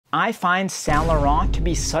I find Saint Laurent to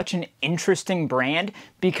be such an interesting brand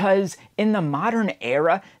because in the modern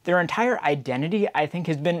era, their entire identity, I think,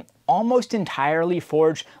 has been almost entirely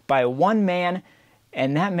forged by one man,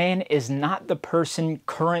 and that man is not the person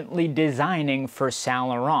currently designing for Saint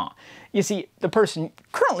Laurent. You see, the person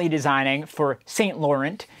currently designing for Saint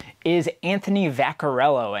Laurent is Anthony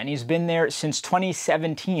Vaccarello, and he's been there since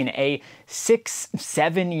 2017, a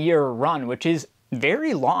 6-7 year run, which is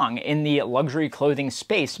very long in the luxury clothing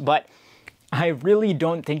space, but I really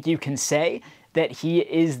don't think you can say that he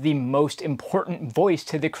is the most important voice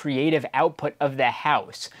to the creative output of the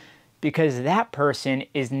house, because that person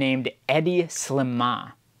is named Hedi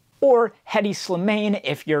Slimane. Or Hedi Slimane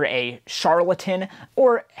if you're a charlatan,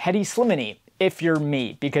 or Hedi Slimane if you're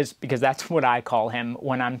me, because that's what I call him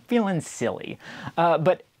when I'm feeling silly.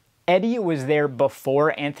 But Hedi was there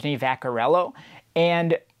before Anthony Vaccarello,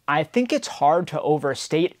 and I think it's hard to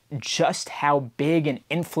overstate just how big and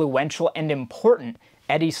influential and important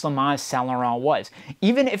Hedi Slimane's Saint Laurent was.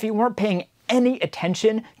 Even if you weren't paying any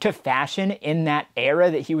attention to fashion in that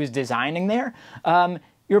era that he was designing there,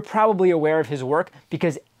 you're probably aware of his work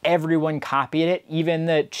because everyone copied it. Even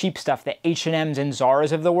the cheap stuff, the H&Ms and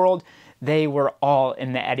Zaras of the world, they were all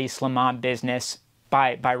in the Hedi Slimane business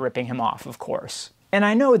by ripping him off, of course. And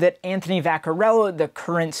I know that Anthony Vaccarello, the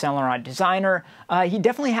current Saint Laurent designer, he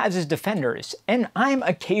definitely has his defenders, and I'm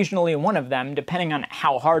occasionally one of them, depending on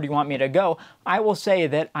how hard you want me to go. I will say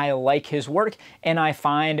that I like his work, and I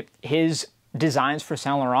find his designs for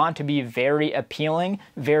Saint Laurent to be very appealing,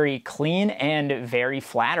 very clean, and very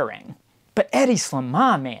flattering. But Hedi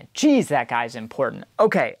Slimane, man, geez, that guy's important.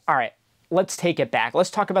 Okay, all right, let's take it back. Let's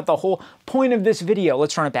talk about the whole point of this video.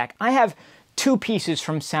 Let's run it back. I have two pieces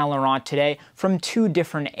from Saint Laurent today from two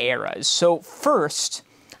different eras. So first,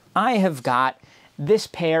 I have got this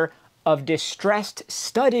pair of distressed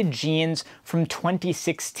studded jeans from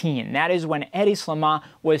 2016. That is when Hedi Slimane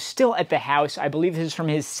was still at the house. I believe this is from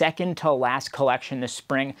his second to last collection, the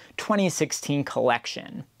spring 2016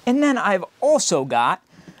 collection. And then I've also got,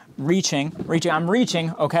 I'm reaching,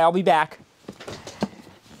 okay, I'll be back.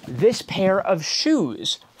 This pair of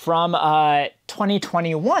shoes from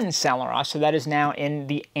 2021 Saint Laurent, so that is now in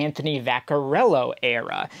the Anthony Vaccarello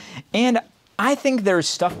era. And I think there's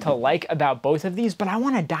stuff to like about both of these, but I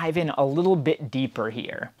want to dive in a little bit deeper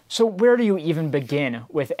here. So where do you even begin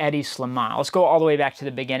with Hedi Slimane? Let's go all the way back to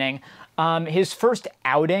the beginning. His first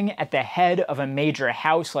outing at the head of a major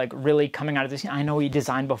house, like really coming out of this, I know he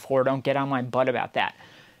designed before, don't get on my butt about that.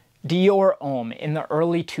 Dior Homme in the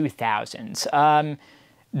early 2000s.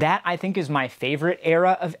 That, I think, is my favorite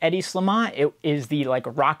era of Hedi Slimane. It is the, like,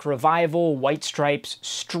 rock revival, white stripes,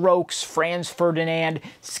 strokes, Franz Ferdinand,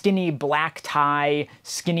 skinny black tie,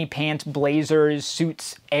 skinny pants, blazers,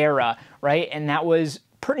 suits era, right? And that was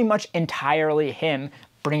pretty much entirely him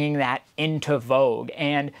bringing that into vogue.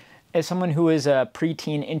 And as someone who was a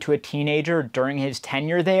preteen into a teenager during his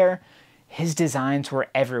tenure there, his designs were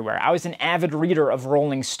everywhere. I was an avid reader of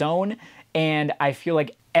Rolling Stone, and I feel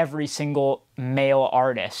like every single male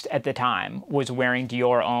artist at the time was wearing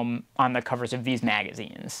Dior Homme on the covers of these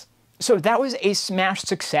magazines. So that was a smash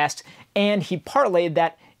success, and he parlayed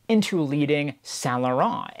that into leading Saint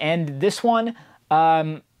Laurent. And this one,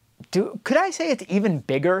 could I say it's even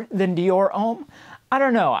bigger than Dior Homme? I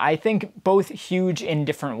don't know. I think both huge in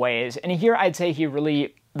different ways. And here I'd say he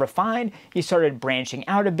really refined. He started branching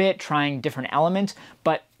out a bit, trying different elements,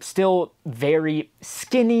 but still very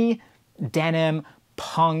skinny, denim,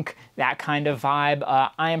 punk, that kind of vibe.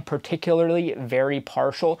 I am particularly very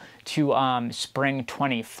partial to spring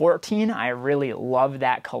 2014. I really love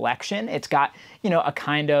that collection. It's got, you know, a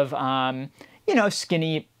kind of, you know,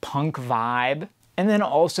 skinny punk vibe. And then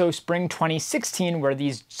also spring 2016, where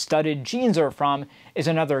these studded jeans are from, is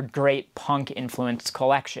another great punk-influenced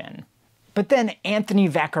collection. But then Anthony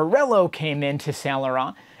Vaccarello came into Saint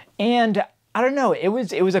Laurent, and I don't know, it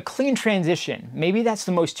was a clean transition. Maybe that's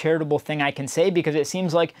the most charitable thing I can say, because it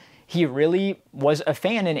seems like he really was a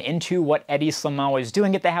fan and into what Hedi Slimane was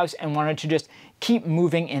doing at the house and wanted to just keep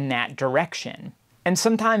moving in that direction. And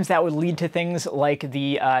sometimes that would lead to things like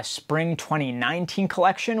the spring 2019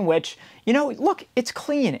 collection, which, you know, look, it's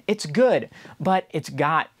clean, it's good, but it's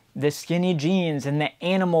got the skinny jeans and the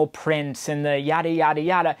animal prints and the yada yada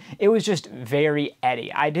yada. It was just very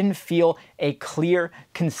Hedi. I didn't feel a clear,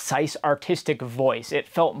 concise artistic voice. It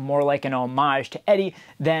felt more like an homage to Hedi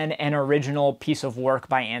than an original piece of work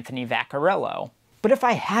by Anthony Vaccarello. But if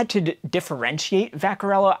I had to differentiate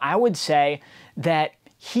Vaccarello, I would say that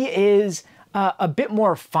he is a bit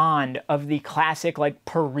more fond of the classic, like,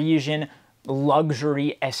 Parisian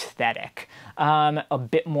luxury aesthetic. A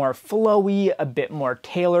bit more flowy, a bit more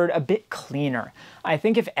tailored, a bit cleaner. I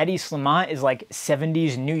think if Hedi Slimane is like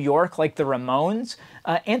 70s New York, like the Ramones,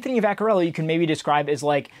 Anthony Vaccarello you can maybe describe as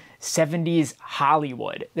like 70s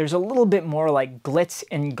Hollywood. There's a little bit more like glitz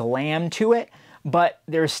and glam to it, but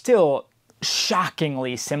there's still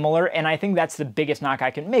shockingly similar, and I think that's the biggest knock I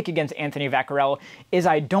can make against Anthony Vaccarello, is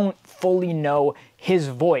I don't fully know his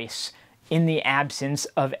voice in the absence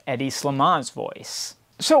of Hedi Slimane's voice.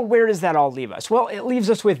 So where does that all leave us? Well, it leaves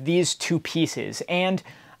us with these two pieces, and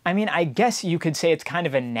I mean, I guess you could say it's kind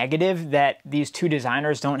of a negative that these two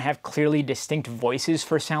designers don't have clearly distinct voices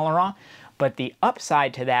for Saint Laurent, but the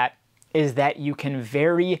upside to that is that you can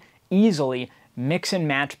very easily mix and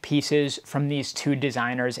match pieces from these two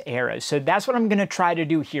designers' eras. So that's what I'm going to try to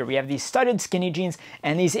do here. We have these studded skinny jeans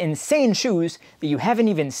and these insane shoes that you haven't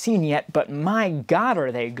even seen yet, but my God,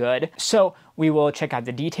 are they good. So we will check out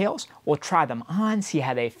the details, we'll try them on, see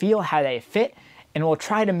how they feel, how they fit, and we'll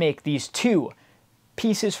try to make these two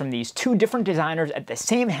pieces from these two different designers at the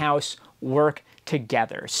same house work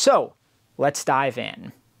together. So let's dive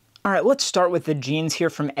in. All right, let's start with the jeans here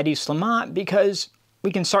from Hedi Slimane because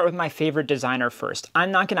we can start with my favorite designer first.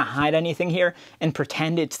 I'm not going to hide anything here and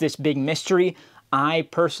pretend it's this big mystery. I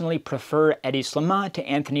personally prefer Hedi Slimane to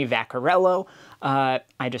Anthony Vaccarello.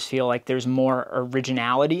 I just feel like there's more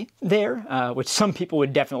originality there, which some people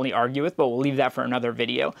would definitely argue with, but we'll leave that for another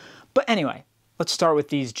video. But anyway, let's start with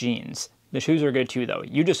these jeans. The shoes are good too, though.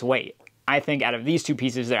 You just wait. I think out of these two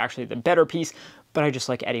pieces, they're actually the better piece, but I just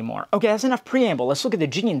like Hedi more. Okay, that's enough preamble. Let's look at the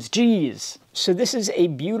jeans. Jeez. So this is a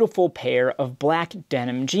beautiful pair of black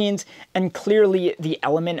denim jeans, and clearly the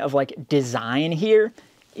element of like design here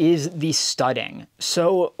is the studding.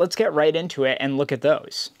 So let's get right into it and look at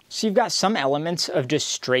those. So you've got some elements of just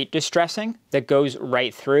straight distressing that goes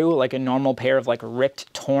right through like a normal pair of like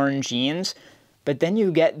ripped, torn jeans, but then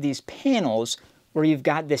you get these panels where you've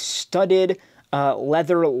got this studded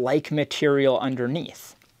leather-like material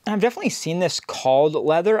underneath. And I've definitely seen this called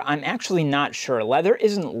leather. I'm actually not sure. Leather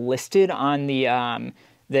isn't listed on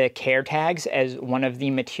the care tags as one of the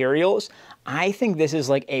materials. I think this is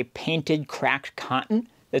like a painted cracked cotton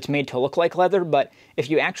that's made to look like leather, but if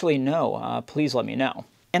you actually know, please let me know.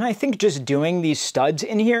 And I think just doing these studs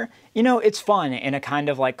in here, you know, it's fun in a kind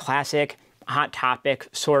of like classic Hot Topic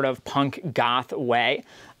sort of punk goth way.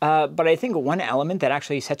 But I think one element that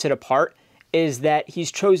actually sets it apart is that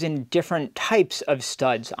he's chosen different types of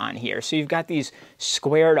studs on here. So you've got these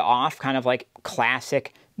squared off, kind of like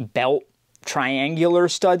classic belt triangular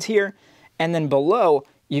studs here. And then below,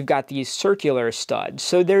 you've got these circular studs.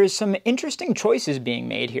 So there's some interesting choices being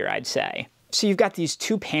made here, I'd say. So you've got these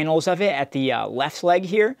two panels of it at the left leg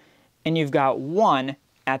here, and you've got one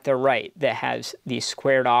at the right that has these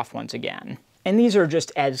squared off ones again. And these are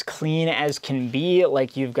just as clean as can be.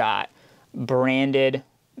 Like you've got branded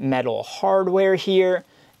metal hardware here,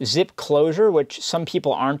 zip closure, which some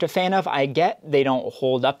people aren't a fan of. I get they don't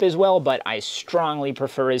hold up as well, but I strongly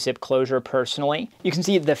prefer a zip closure personally. You can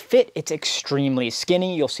see the fit, it's extremely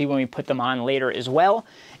skinny. You'll see when we put them on later as well.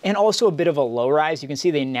 And also a bit of a low rise. You can see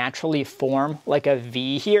they naturally form like a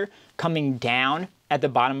V here, coming down at the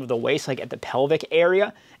bottom of the waist, like at the pelvic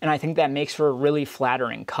area. And I think that makes for a really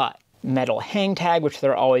flattering cut. Metal hang tag, which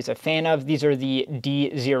they're always a fan of. These are the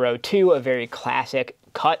D02, a very classic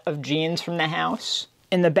cut of jeans from the house.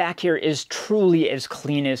 And the back here is truly as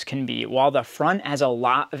clean as can be. While the front has a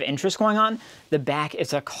lot of interest going on, the back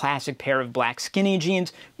is a classic pair of black skinny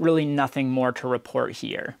jeans, really nothing more to report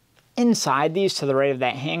here. Inside these, to the right of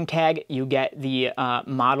that hang tag, you get the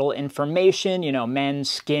model information, you know, men's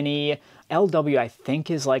skinny. LW, I think,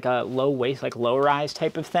 is like a low waist, like low rise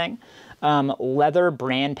type of thing. Leather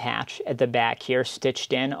brand patch at the back here,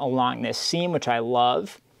 stitched in along this seam, which I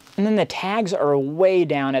love. And then the tags are way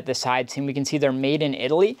down at the side seam. We can see they're made in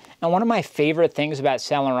Italy. And one of my favorite things about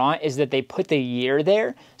Saint Laurent is that they put the year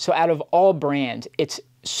there. So out of all brands, it's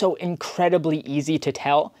so incredibly easy to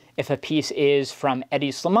tell if a piece is from Hedi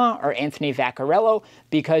Slimane or Anthony Vaccarello,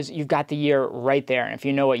 because you've got the year right there. And if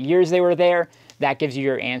you know what years they were there, that gives you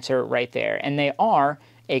your answer right there. And they are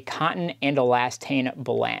a cotton and elastane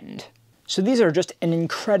blend. So these are just an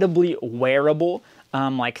incredibly wearable,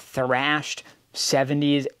 like thrashed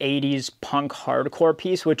 70s, 80s punk hardcore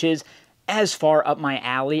piece, which is as far up my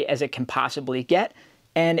alley as it can possibly get,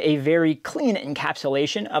 and a very clean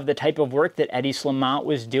encapsulation of the type of work that Hedi Slimane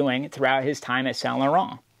was doing throughout his time at Saint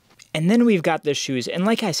Laurent. And then we've got the shoes, and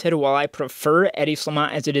like I said, while I prefer Hedi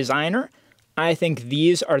Slimane as a designer, I think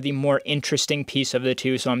these are the more interesting piece of the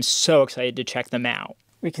two, so I'm so excited to check them out.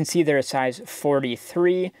 We can see they're a size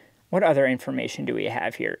 43. What other information do we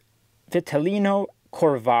have here? Vitellino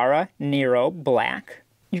Corvara Nero Black.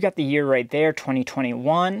 You've got the year right there,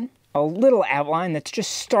 2021. A little outline that's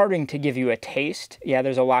just starting to give you a taste. Yeah,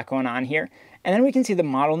 there's a lot going on here. And then we can see the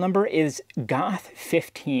model number is Goth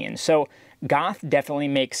 15. So Goth definitely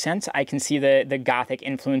makes sense. I can see the Gothic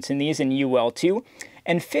influence in these, and you will too.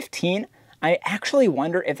 And 15, I actually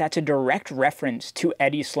wonder if that's a direct reference to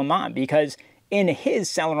Hedi Slimane, because in his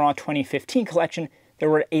Saint Laurent 2015 collection, there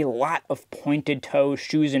were a lot of pointed toe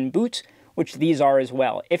shoes and boots, which these are as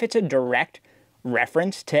well. If it's a direct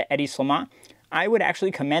reference to Hedi Slimane, I would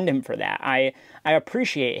actually commend him for that. I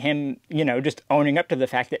appreciate him, you know, just owning up to the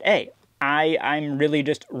fact that, hey, I'm really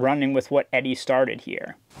just running with what Hedi started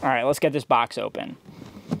here. All right, let's get this box open.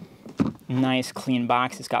 Nice clean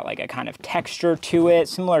box. It's got like a kind of texture to it,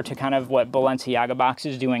 similar to kind of what Balenciaga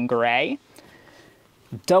boxes do in gray.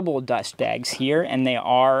 Double dust bags here, and they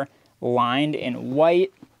are lined in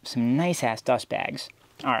white. Some nice ass dust bags.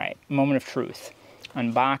 All right, moment of truth.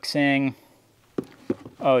 Unboxing.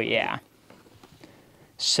 Oh yeah.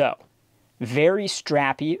 So, very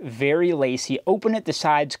strappy, very lacy, open at the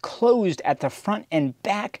sides, closed at the front and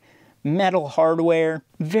back, metal hardware,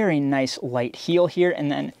 very nice light heel here,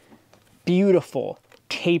 and then beautiful,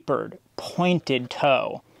 tapered, pointed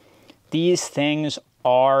toe. These things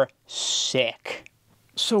are sick.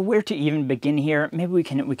 So where to even begin here? Maybe we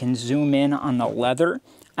can zoom in on the leather.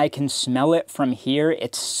 I can smell it from here.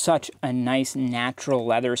 It's such a nice natural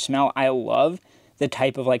leather smell. I love the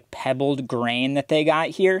type of like pebbled grain that they got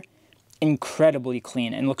here. Incredibly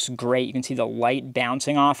clean and looks great. You can see the light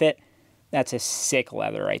bouncing off it. That's a sick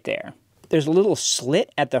leather right there. There's a little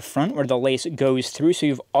slit at the front where the lace goes through, so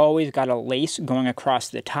you've always got a lace going across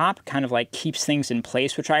the top, kind of like keeps things in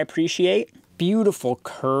place, which I appreciate. Beautiful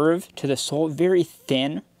curve to the sole, very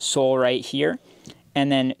thin sole right here,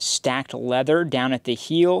 and then stacked leather down at the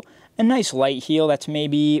heel. A nice light heel that's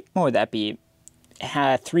maybe, what would that be?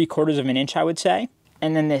 3/4 of an inch, I would say.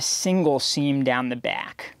 And then this single seam down the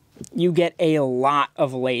back. You get a lot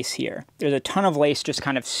of lace here. There's a ton of lace just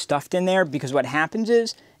kind of stuffed in there, because what happens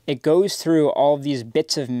is it goes through all of these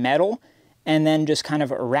bits of metal and then just kind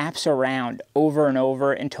of wraps around over and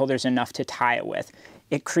over until there's enough to tie it with.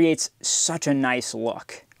 It creates such a nice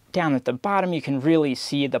look. Down at the bottom, you can really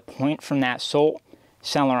see the point from that sole.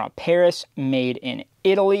 Saint Laurent Paris, made in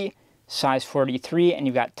Italy, size 43, and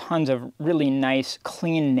you've got tons of really nice,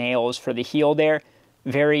 clean nails for the heel there.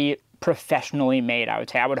 Very professionally made, I would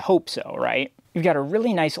say. I would hope so, right? You've got a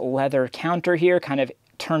really nice leather counter here, kind of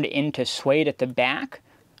turned into suede at the back.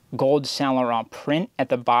 Gold Saint Laurent print at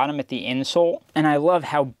the bottom at the insole. And I love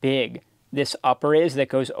how big this upper is that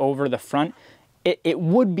goes over the front. It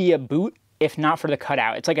would be a boot if not for the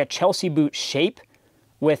cutout. It's like a Chelsea boot shape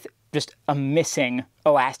with just a missing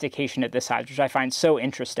elastication at the sides, which I find so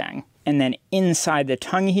interesting. And then inside the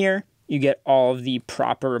tongue here, you get all of the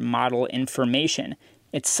proper model information.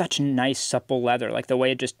 It's such nice supple leather. Like the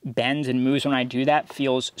way it just bends and moves when I do that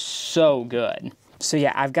feels so good. So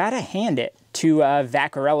yeah, I've got to hand it to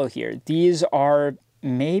Vaccarello here. These are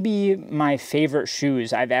maybe my favorite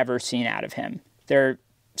shoes I've ever seen out of him. They're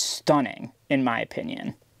stunning, in my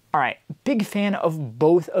opinion. All right, big fan of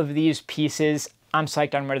both of these pieces. I'm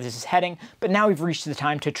psyched on where this is heading, but now we've reached the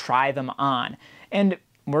time to try them on. And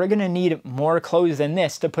we're gonna need more clothes than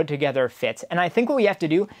this to put together fits. And I think what we have to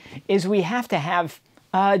do is we have to have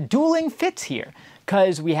dueling fits here,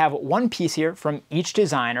 because we have one piece here from each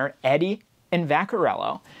designer, Hedi and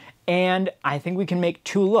Vaccarello, and I think we can make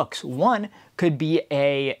two looks. One could be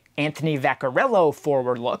a Anthony Vaccarello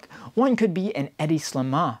forward look. One could be an Hedi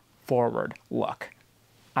Slimane forward look.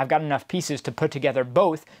 I've got enough pieces to put together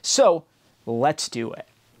both, so let's do it.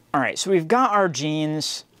 All right, so we've got our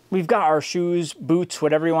jeans, we've got our shoes, boots,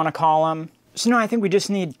 whatever you want to call them. So now I think we just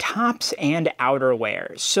need tops and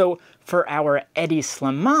outerwear. So for our Hedi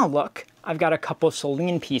Slimane look, I've got a couple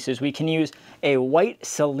Celine pieces. We can use a white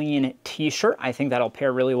Celine t-shirt. I think that'll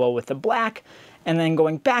pair really well with the black. And then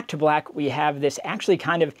going back to black, we have this actually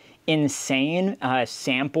kind of insane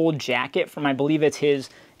sample jacket from, I believe it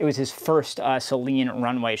was his first Celine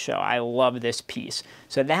runway show. I love this piece.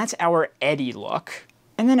 So that's our Hedi look.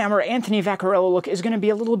 And then our Anthony Vaccarello look is going to be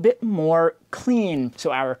a little bit more clean.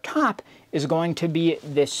 So our top is going to be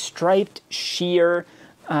this striped sheer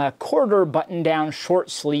quarter button-down short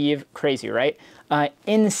sleeve, crazy, right?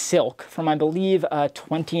 In silk from, I believe,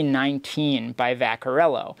 2019 by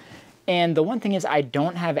Vaccarello. And the one thing is I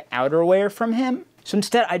don't have outerwear from him. So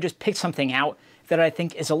instead, I just picked something out that I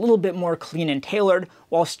think is a little bit more clean and tailored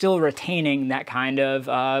while still retaining that kind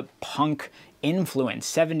of punk influence,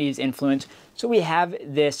 70s influence. So we have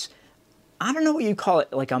this, I don't know what you call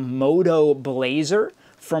it, like a moto blazer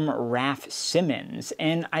from Raf Simons,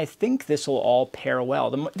 and I think this will all pair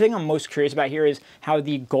well. The thing I'm most curious about here is how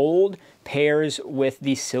the gold pairs with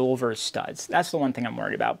the silver studs. That's the one thing I'm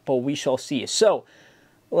worried about, but we shall see. So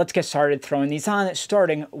let's get started throwing these on,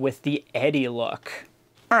 starting with the Hedi look.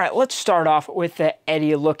 All right, let's start off with the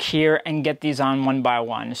Hedi look here and get these on one by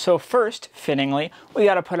one. So first, fittingly, we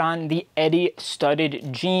got to put on the Hedi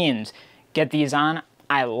studded jeans. Get these on.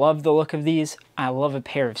 I love the look of these. I love a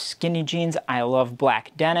pair of skinny jeans. I love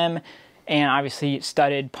black denim and obviously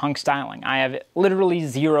studded punk styling. I have literally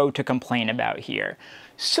zero to complain about here.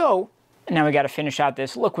 So now we got to finish out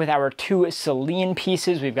this look with our two Celine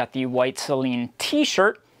pieces. We've got the white Celine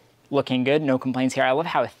t-shirt. Looking good, no complaints here. I love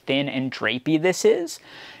how thin and drapey this is.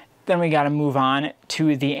 Then we got to move on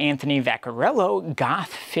to the Anthony Vaccarello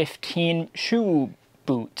Goth 15 shoe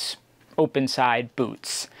boots, open side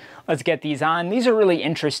boots. Let's get these on. These are really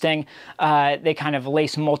interesting. They kind of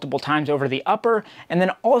lace multiple times over the upper and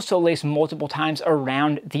then also lace multiple times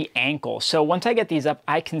around the ankle. So once I get these up,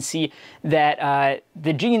 I can see that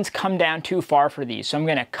the jeans come down too far for these. So I'm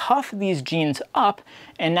going to cuff these jeans up,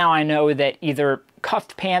 and now I know that either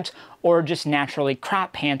cuffed pants or just naturally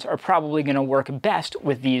cropped pants are probably going to work best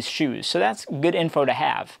with these shoes. So that's good info to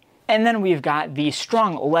have. And then we've got the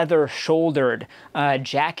strong leather shouldered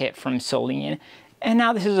jacket from Celine. And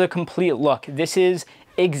now this is a complete look. This is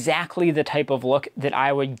exactly the type of look that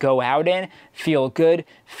I would go out in, feel good,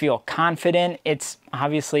 feel confident. It's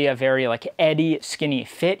obviously a very like Hedi skinny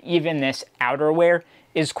fit. Even this outerwear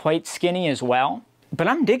is quite skinny as well. But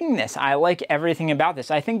I'm digging this. I like everything about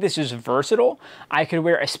this. I think this is versatile. I could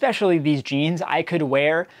wear, especially these jeans, I could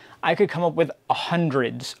come up with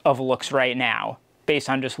hundreds of looks right now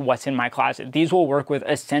based on just what's in my closet. These will work with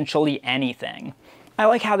essentially anything. I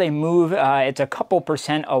like how they move. It's a couple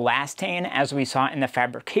percent elastane, as we saw in the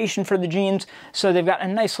fabrication for the jeans. So they've got a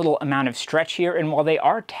nice little amount of stretch here. And while they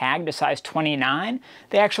are tagged a size 29,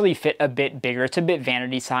 they actually fit a bit bigger. It's a bit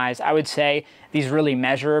vanity size. I would say these really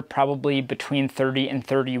measure probably between 30 and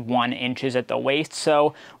 31 inches at the waist.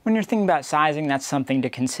 So when you're thinking about sizing, that's something to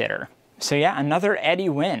consider. So yeah, another Hedi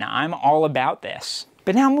win. I'm all about this.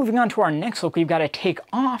 But now moving on to our next look, we've got to take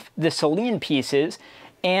off the Celine pieces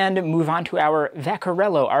and move on to our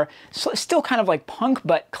Vaccarello, our still kind of like punk,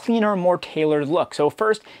 but cleaner, more tailored look. So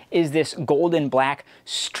first is this golden black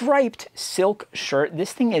striped silk shirt.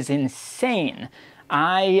 This thing is insane.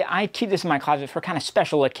 I keep this in my closet for kind of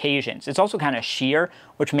special occasions. It's also kind of sheer,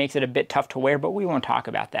 which makes it a bit tough to wear, but we won't talk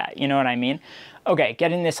about that. You know what I mean? Okay,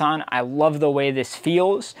 getting this on, I love the way this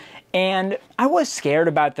feels. And I was scared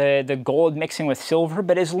about the gold mixing with silver,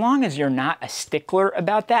 but as long as you're not a stickler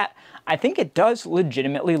about that, I think it does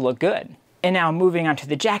legitimately look good. And now moving on to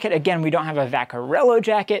the jacket, again, we don't have a Vaccarello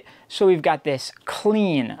jacket, so we've got this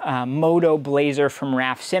clean moto blazer from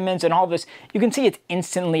Raf Simons, and all this, you can see it's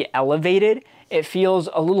instantly elevated. It feels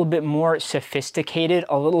a little bit more sophisticated,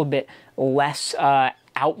 a little bit less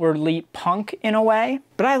outwardly punk in a way.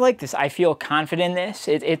 But I like this. I feel confident in this.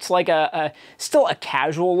 It's like still a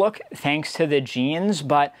casual look thanks to the jeans,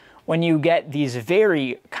 but when you get these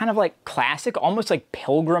very kind of like classic, almost like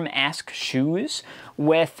pilgrim-esque shoes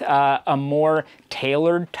with a more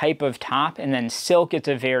tailored type of top, and then silk, it's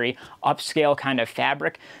a very upscale kind of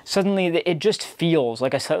fabric, suddenly it just feels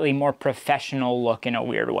like a slightly more professional look in a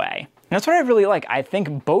weird way. And that's what I really like. I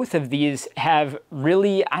think both of these have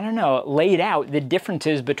really, I don't know, laid out the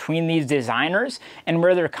differences between these designers and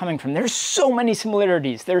where they're coming from. There's so many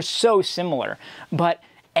similarities. They're so similar. But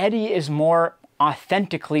Hedi is more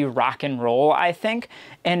authentically rock and roll, I think,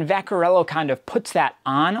 and Vaccarello kind of puts that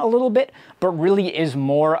on a little bit, but really is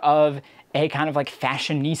more of a kind of like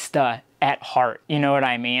fashionista at heart, you know what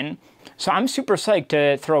I mean? So I'm super psyched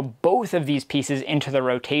to throw both of these pieces into the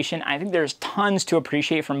rotation. I think there's tons to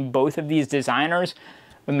appreciate from both of these designers,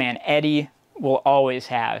 but man, Hedi will always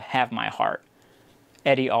have my heart.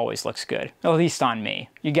 Hedi always looks good, at least on me.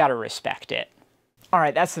 You gotta respect it. All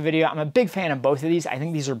right, that's the video. I'm a big fan of both of these. I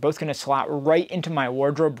think these are both gonna slot right into my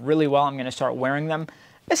wardrobe really well. I'm gonna start wearing them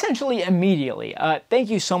essentially immediately. Thank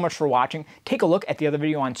you so much for watching. Take a look at the other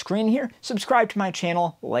video on screen here. Subscribe to my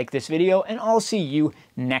channel, like this video, and I'll see you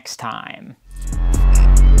next time.